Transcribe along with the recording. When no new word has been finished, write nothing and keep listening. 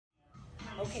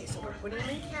Okay, so we're putting them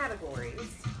in categories.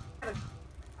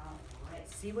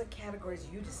 See what categories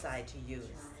you decide to use.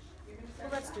 Well,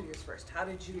 let's do yours first.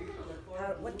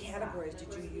 What categories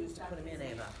did you use to put them in,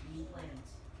 Ava?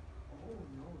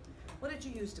 What did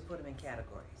you use to put them in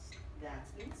categories?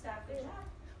 That's good stuff. Good job.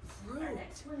 Fruit. Our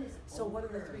next one is So what are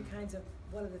the three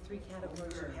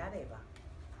categories you had, Ava?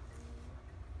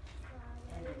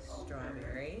 And it's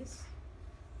Strawberries.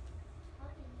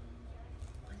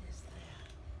 What is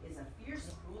that? Is a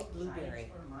fierce, cruel Blueberry.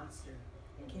 giant or monster.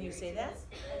 Can you say that?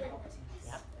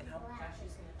 Yep. And how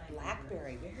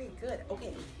blackberry? Very good.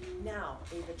 Okay. Now,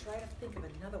 Ava, try to think of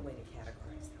another way to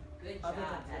categorize them. Good Other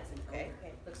job. than That's an okay. ogre.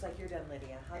 Okay. Looks like you're done,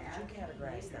 Lydia. How did you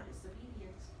categorize them?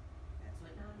 Disobedient. That's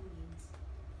what naughty means.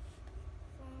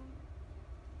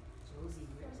 Josie,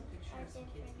 where's a picture of some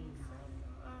kids being naughty?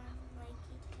 Like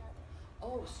each other.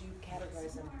 Oh, so you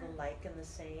categorize them the like and the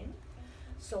same?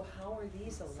 So how are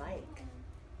these alike?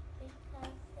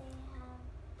 Because they have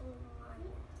blue on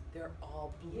them. They're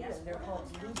all blue Yes, and they're called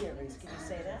blueberries. Can you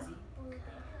say that? Blueberry.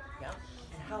 Yeah.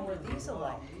 And how are these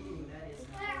alike? Ooh, that is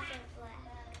Because naughty. they're black.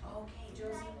 Okay,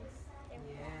 Josie.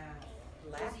 They're Yeah.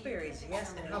 Blackberries,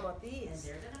 yes. And how about And these?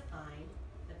 they're gonna find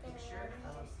the picture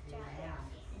of the lamb.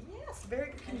 Yes,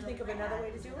 very good. Can you think of another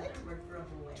way to do it? Word for a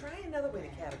boy. Try another way to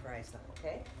categorize them,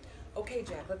 okay? Okay,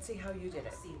 Jack, let's see how you did it.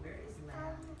 Let's see, where is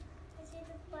lamb? Is it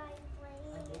by A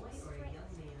playing boy or a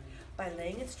young man? By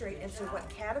laying it straight, and so what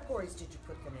categories did you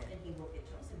put them Then in? he will get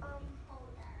Josie.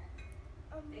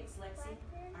 Thanks, Lexi.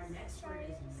 Our next word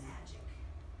is magic.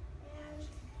 and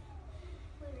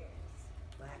blueberries.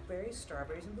 Blackberries,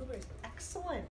 strawberries, and blueberries. Excellent.